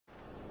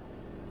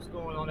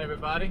going on,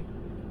 everybody?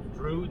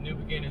 Drew, New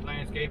Beginnings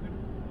Landscaping,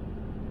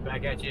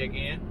 back at you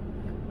again.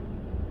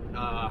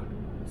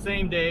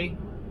 Same day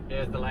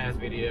as the last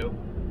video,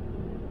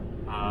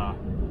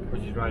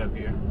 which is right up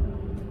here.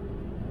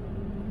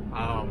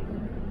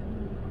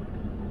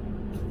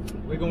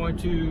 We're going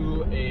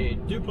to a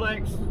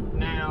duplex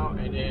now,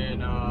 and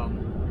then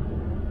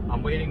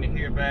I'm waiting to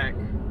hear back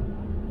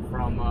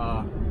from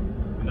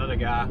another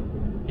guy.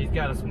 He's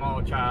got a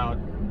small child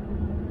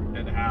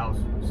at the house,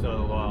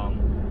 so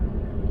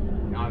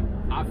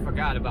I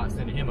forgot about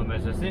sending him a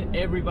message. I sent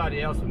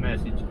everybody else a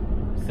message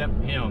except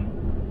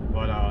him,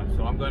 but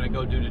so I'm gonna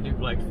go do the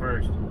duplex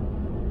first,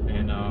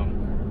 and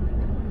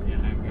yeah,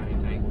 I haven't got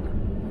anything,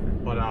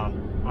 but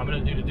I'm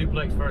gonna do the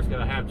duplex first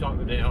because I have talked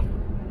to them,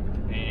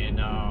 and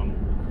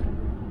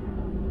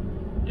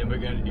then we're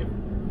gonna,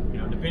 you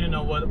know, depending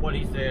on what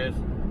he says.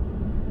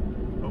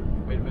 Oh,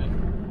 wait a minute.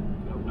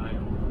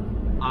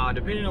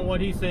 Depending on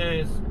what he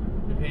says,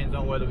 depends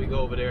on whether we go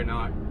over there or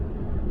not.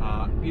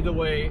 Either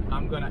way,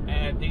 I'm gonna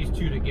add these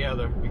two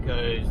together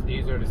because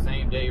these are the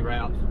same day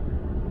routes.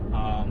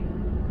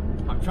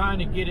 I'm trying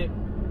to get it,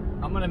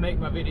 I'm gonna make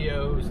my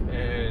videos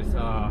as,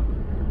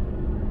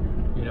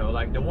 you know,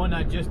 like the one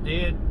I just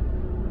did,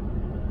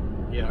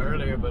 yeah,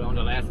 earlier, but on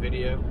the last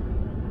video.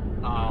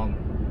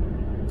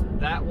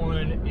 That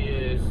one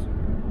is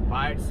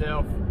by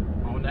itself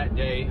on that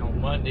day,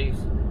 on Mondays.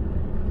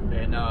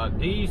 And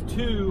these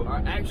two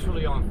are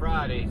actually on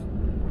Fridays,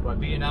 but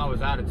being I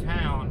was out of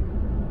town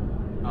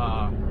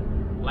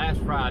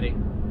last Friday,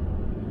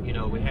 you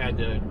know, we had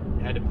to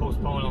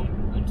postpone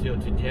them until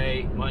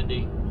today,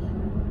 Monday,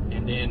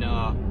 and then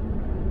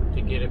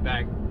to get it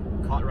back,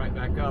 caught right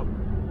back up.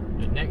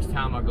 The next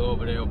time I go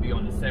over there will be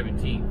on the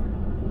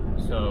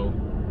 17th, so,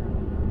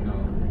 you know,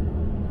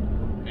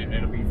 and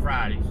it'll be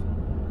Fridays.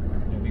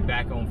 It'll be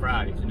back on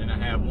Fridays, and then I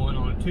have one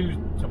on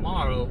Tuesday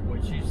tomorrow,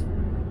 which is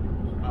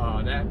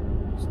that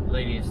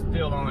lady is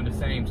still on the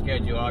same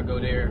schedule. I go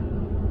there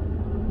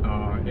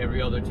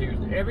every other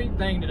Tuesday.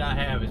 Everything that I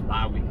have is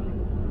bi-weekly,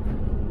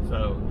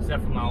 so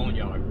except for my own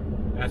yard,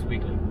 that's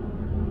weekly.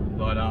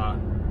 But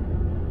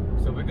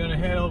so we're gonna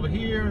head over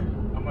here.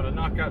 I'm gonna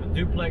knock out the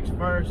duplex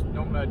first.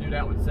 Normally I do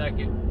that one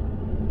second,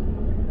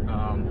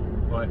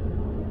 but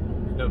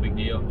it's no big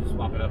deal. Just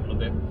swap it up a little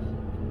bit.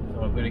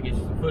 So I'm gonna get you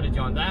some footage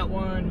on that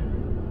one,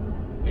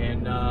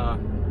 and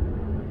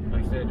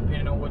like I said,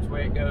 depending on which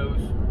way it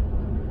goes,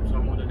 so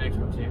I'm on the next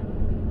one too.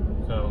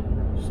 So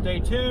stay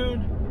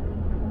tuned,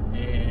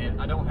 and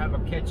I don't have a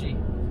catchy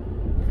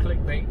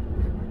clickbait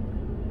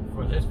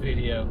for this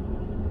video,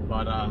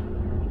 but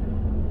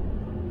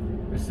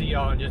we'll see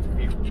y'all in just a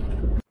few.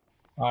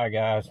 All right,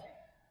 guys,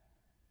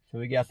 so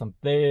we got some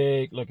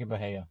thick looking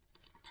bahia.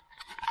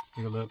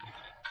 Take a look.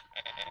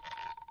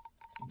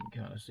 You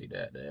can kind of see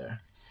that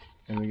there.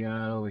 And we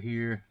got over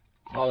here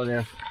all of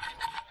this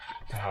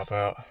to hop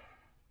out. I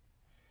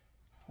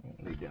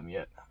won't leave them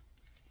yet.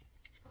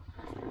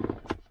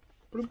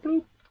 Bloop,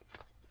 bloop.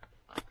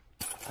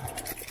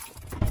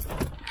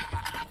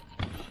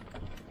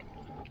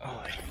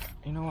 Oh,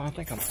 you know what? I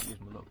think I'm gonna use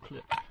my little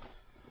clip.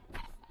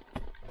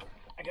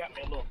 I got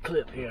me a little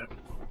clip here.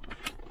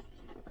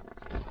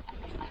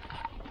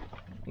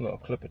 A little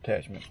clip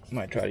attachment.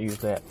 Might try to use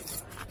that.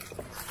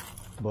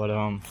 But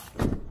I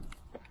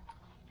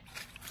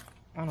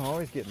don't know, I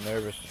always get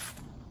nervous.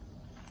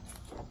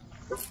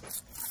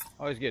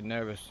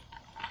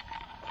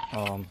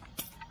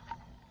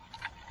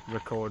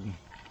 Recording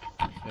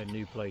at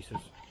new places,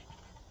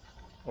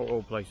 or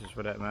old places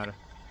for that matter,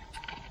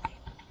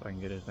 if I can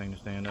get this thing to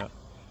stand up.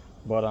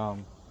 But I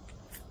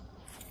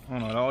don't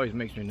know, it always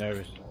makes me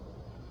nervous.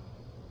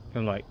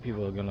 I'm like,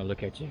 people are gonna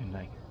look at you and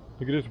like,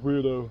 look at this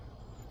weirdo.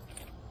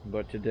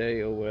 But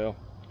today, oh well,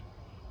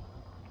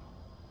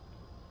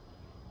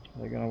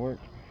 they're gonna work.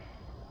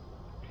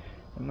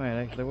 It might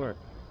actually work.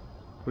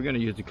 We're gonna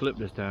use the clip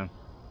this time,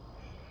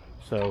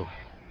 so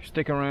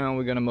stick around.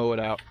 We're gonna mow it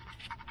out.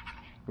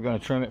 We're gonna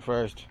trim it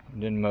first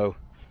and then mow.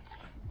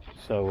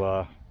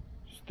 So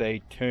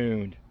stay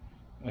tuned.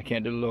 I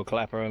can't do the little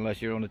clapper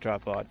unless you're on the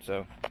tripod,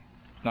 so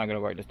it's not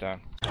gonna work this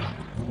time.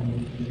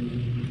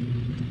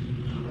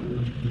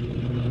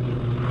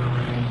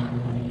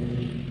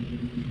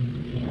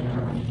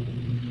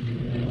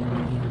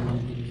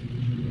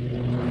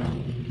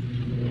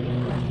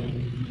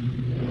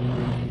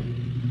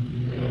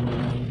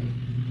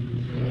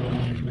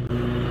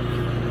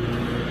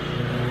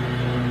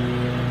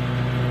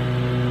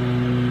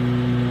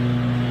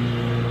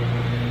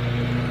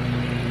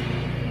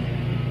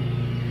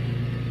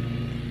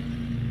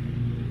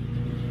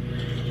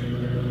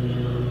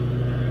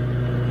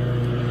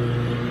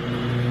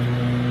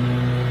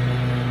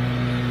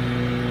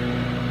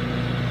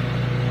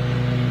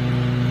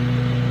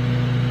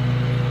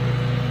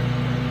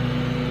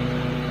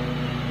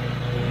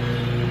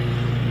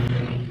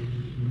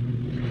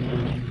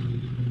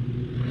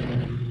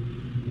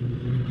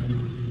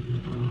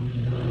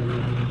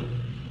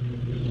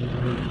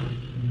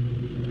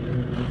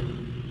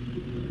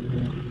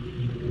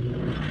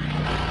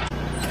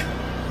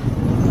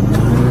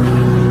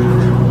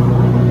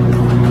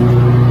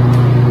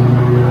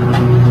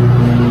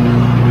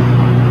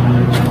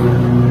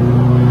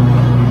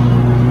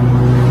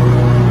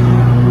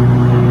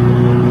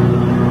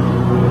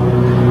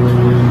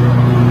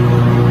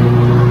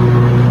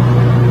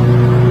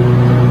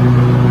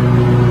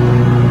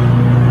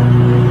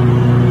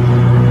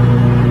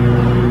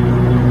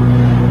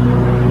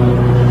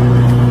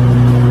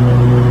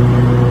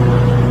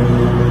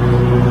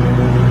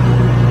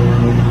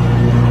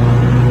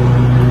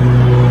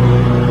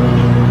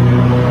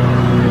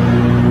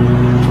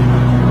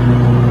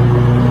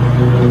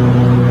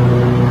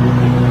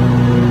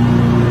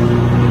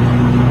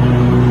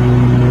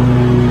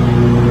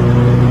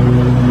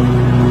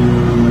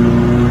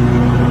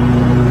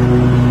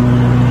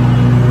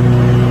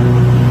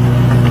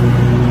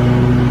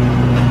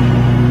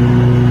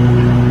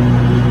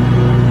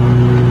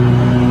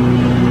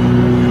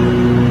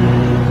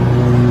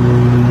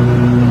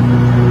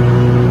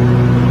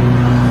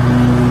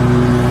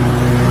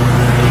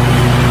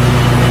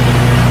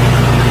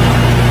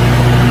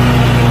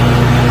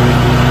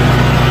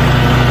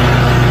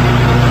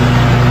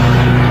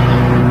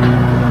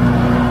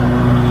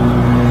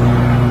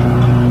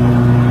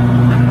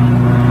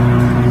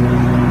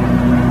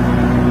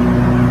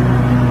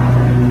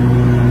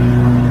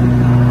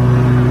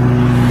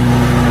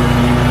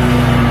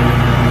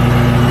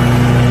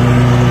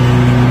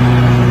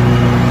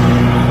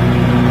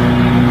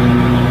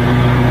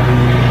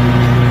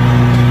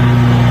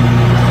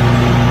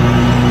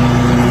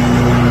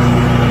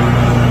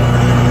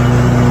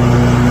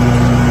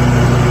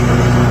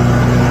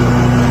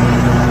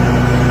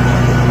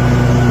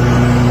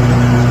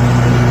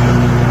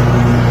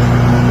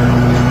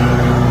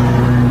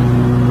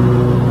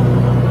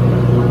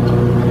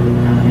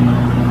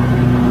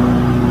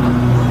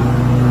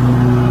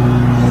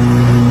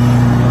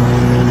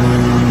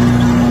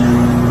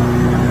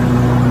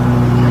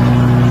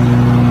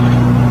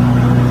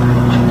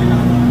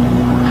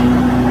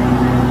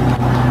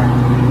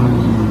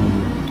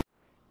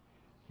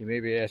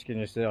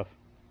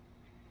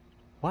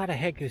 Why the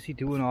heck is he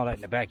doing all that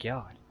in the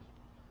backyard?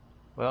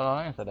 Well, I'll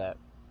answer that.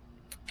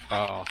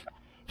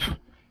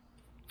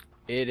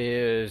 It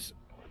is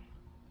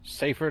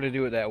safer to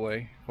do it that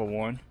way, for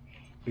one,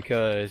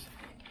 because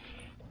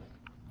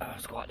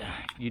squat down.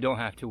 You don't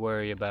have to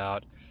worry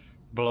about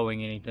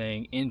blowing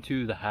anything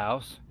into the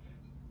house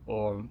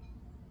or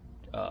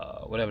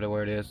whatever the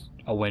word is,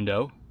 a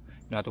window.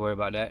 You don't have to worry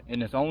about that.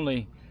 And it's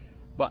only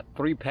about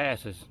 3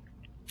 passes.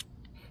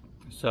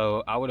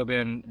 So I would have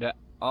been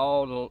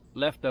all the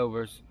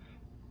leftovers.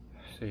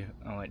 See,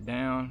 I went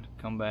down,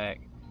 come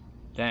back,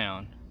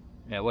 down,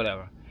 yeah,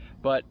 whatever.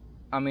 But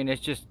I mean,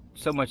 it's just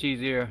so much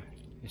easier.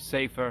 It's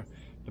safer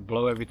to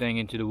blow everything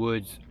into the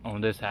woods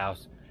on this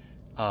house.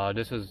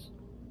 This is,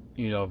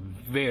 you know,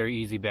 very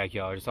easy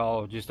backyard. It's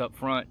all just up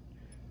front,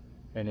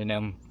 and then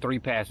them 3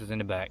 passes in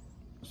the back.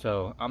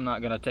 So I'm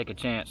not gonna take a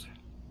chance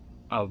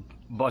of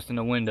busting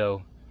a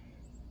window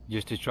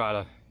just to try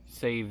to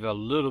save a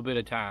little bit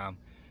of time,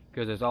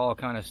 because there's all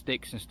kind of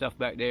sticks and stuff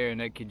back there, and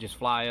they could just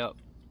fly up.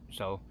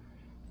 So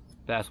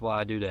that's why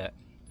I do that.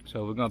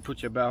 So we're gonna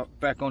put you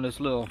back on this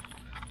little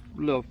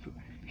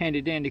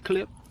handy dandy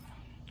clip,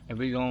 and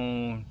we're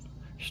gonna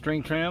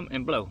string trim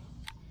and blow.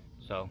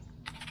 So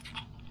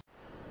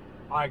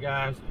all right,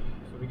 guys,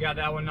 so we got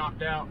that one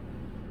knocked out.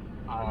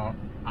 I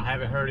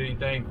haven't heard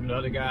anything from the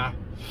other guy,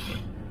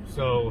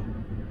 so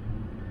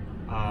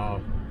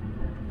I'm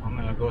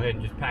gonna go ahead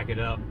and just pack it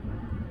up.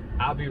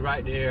 I'll be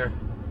right there,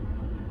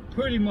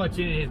 pretty much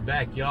in his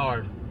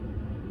backyard.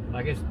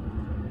 Like, it's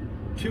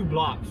 2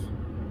 blocks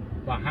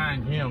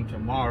behind him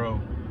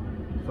tomorrow.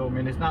 So I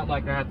mean, it's not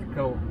like I have to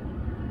go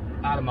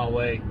out of my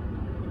way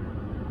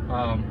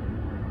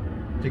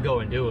to go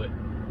and do it.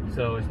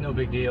 So it's no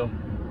big deal.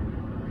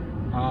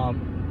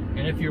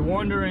 And if you're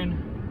wondering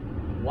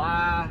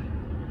why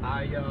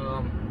I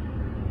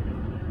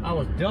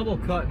was double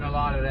cutting a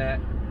lot of that,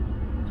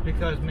 it's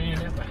because, man,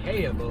 that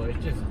Bahia, boy,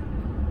 it's just,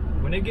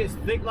 when it gets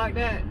thick like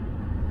that,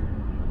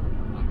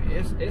 I mean,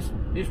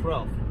 it's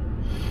rough.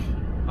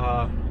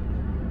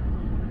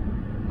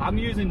 I'm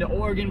using the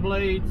Oregon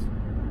blades.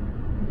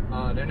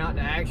 They're not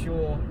the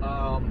actual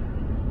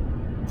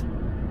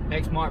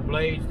Exmark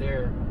blades,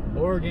 they're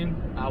Oregon.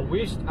 I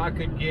wished I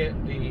could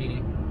get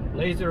the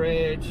Laser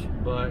Edge,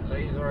 but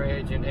Laser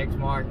Edge and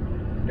Exmark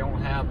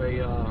don't have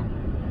a,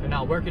 they're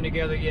not working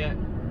together yet,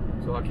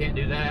 so I can't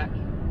do that.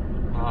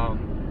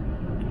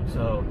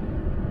 So,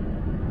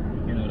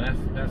 you know,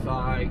 that's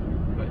all right,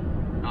 but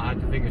I'll have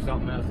to figure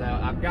something else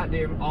out. I've got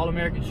the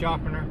All-American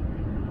sharpener,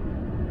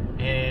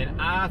 and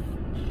I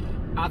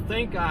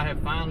think I have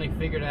finally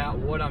figured out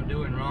what I'm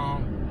doing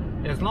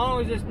wrong. As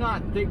long as it's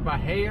not thick by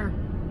hair,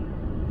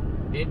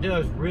 it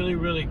does really,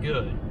 really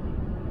good.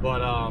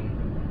 But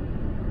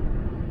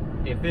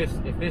if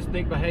it's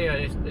thick by hair,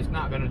 it's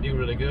not gonna do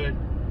really good.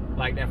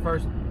 Like that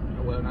first,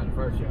 well, not the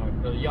first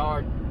yard, the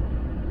yard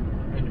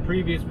in the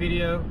previous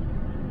video,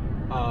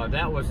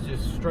 that was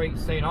just straight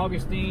St.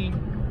 Augustine,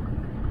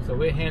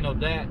 so it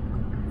handled that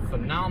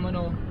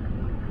phenomenal.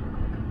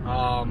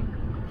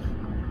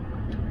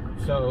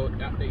 So,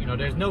 you know,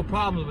 there's no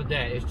problems with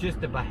that. It's just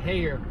the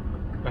Bahia,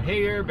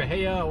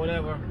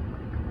 whatever,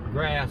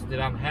 grass that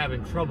I'm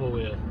having trouble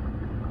with.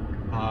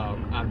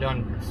 I've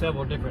done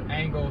several different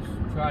angles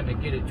trying to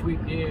get it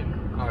tweaked in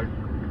or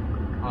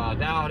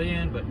dialed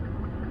in, but,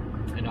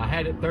 and I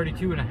had it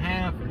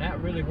 32.5, and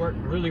that really worked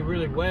really,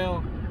 really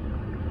well.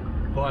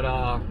 But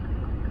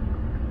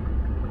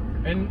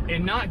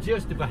and not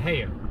just the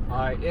Bahia.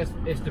 It's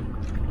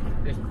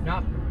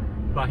not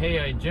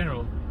Bahia in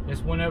general.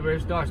 It's whenever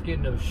it starts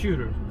getting those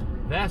shooters,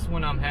 that's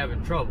when I'm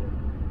having trouble.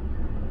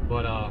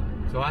 But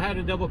so I had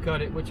to double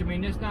cut it, which, I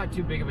mean, it's not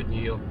too big of a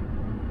deal.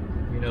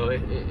 You know,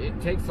 it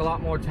takes a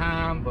lot more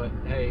time, but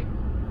hey,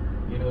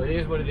 you know, it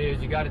is what it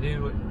is. You got to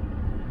do it.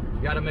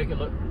 You got to make it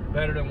look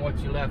better than what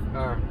you left.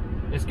 Or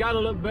it's got to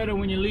look better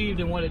when you leave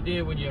than what it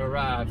did when you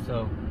arrived.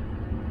 So,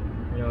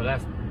 you know,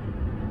 that's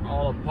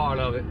all a part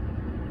of it.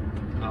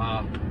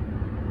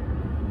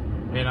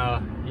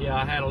 Yeah,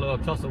 I had a little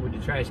tussle with the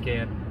trash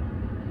can.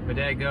 My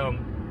dadgum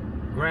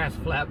grass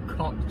flap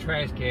caught the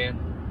trash can.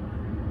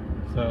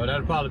 So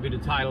that'll probably be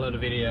the title of the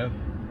video.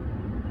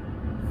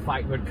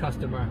 Fight with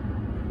customer.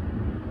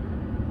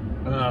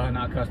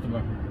 Not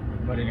customer,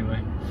 but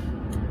anyway.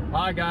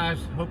 Alright, guys,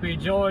 hope you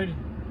enjoyed.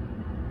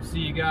 See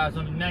you guys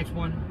on the next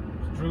one.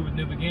 It's Drew with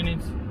New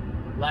Beginnings.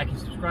 Like and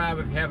subscribe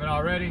if you haven't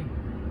already.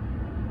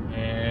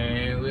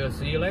 And we'll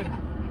see you later.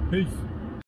 Peace.